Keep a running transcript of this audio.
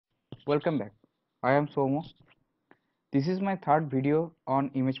Welcome back. I am Somo. This is my third video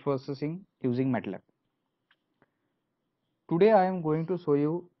on image processing using MATLAB. Today I am going to show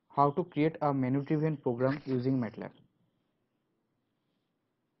you how to create a menu driven program using MATLAB.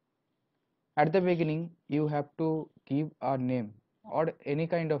 At the beginning, you have to give a name or any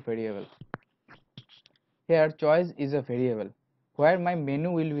kind of variable. Here choice is a variable where my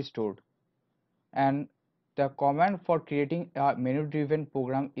menu will be stored, and the command for creating a menu driven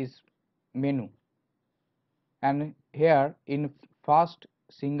program is menu. And here in first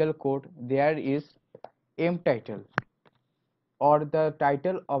single quote there is M title or the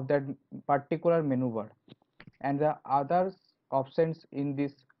title of that particular menu bar, and the other options in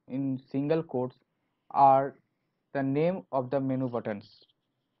this in single quotes are the name of the menu buttons.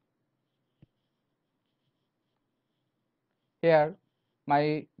 Here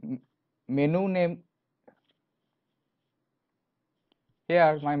my menu name,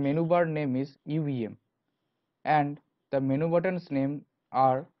 here my menu bar name is UVM, and the menu buttons name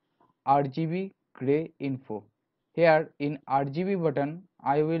are RGB gray info. Here in RGB button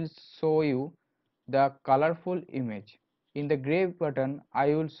I will show you the colorful image. In the gray button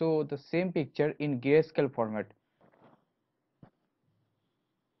I will show the same picture in grayscale format.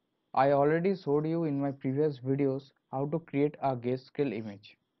 I already showed you in my previous videos how to create a grayscale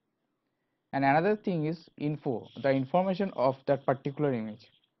image. And another thing is info, the information of that particular image.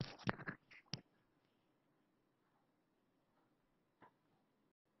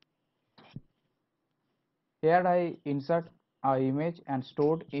 Here I insert a image and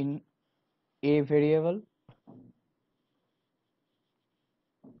stored in a variable.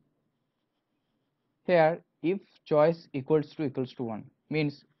 Here if choice equals to 1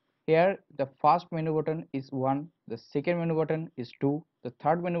 means here the first menu button is 1, the second menu button is 2, the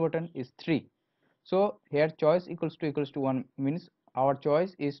third menu button is 3. So here choice equals to 1 means our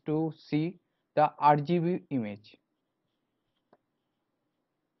choice is to see the RGB image.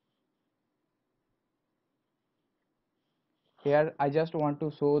 Here I just want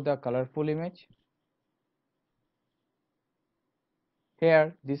to show the colorful image.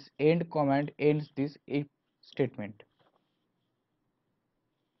 Here this end command ends this if statement.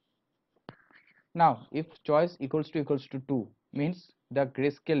 Now if choice equals to 2 means the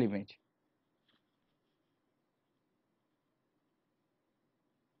grayscale image.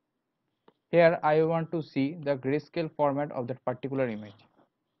 Here I want to see the grayscale format of that particular image.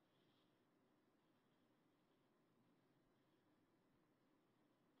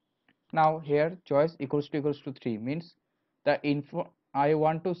 Now here choice equals to 3 means the info I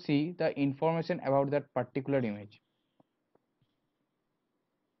want to see the information about that particular image.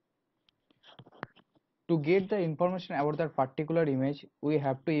 To get the information about that particular image, we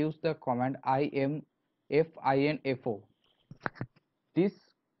have to use the command imfinfo. This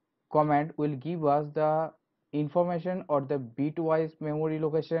command will give us the information or the bitwise memory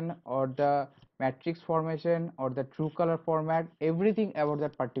location or the matrix formation or the true color format, everything about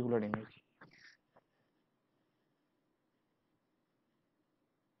that particular image.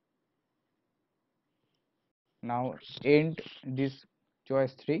 Now end this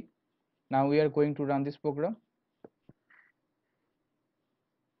choice 3. Now we are going to run this program.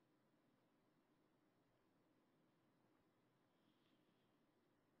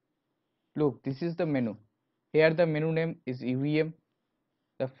 Look, this is the menu. Here the menu name is UVM.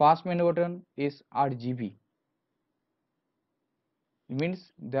 The first menu button is RGB,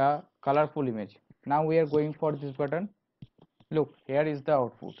 means the colorful image. Now we are going for this button. Look, here is the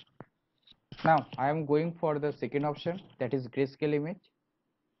output. Now I am going for the second option, that is grayscale image,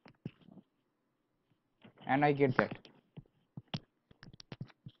 and I get that.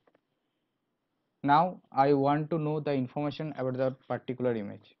 Now I want to know the information about the particular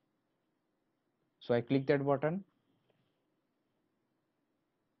image, so I click that button.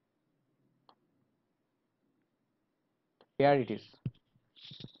 Here it is.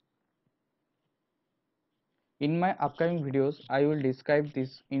 In my upcoming videos, I will describe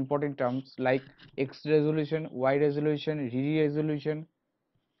these important terms like X resolution, Y resolution, RD resolution,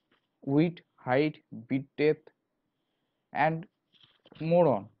 width, height, bit depth, and more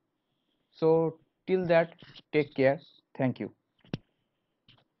on. So till that, take care. Thank you.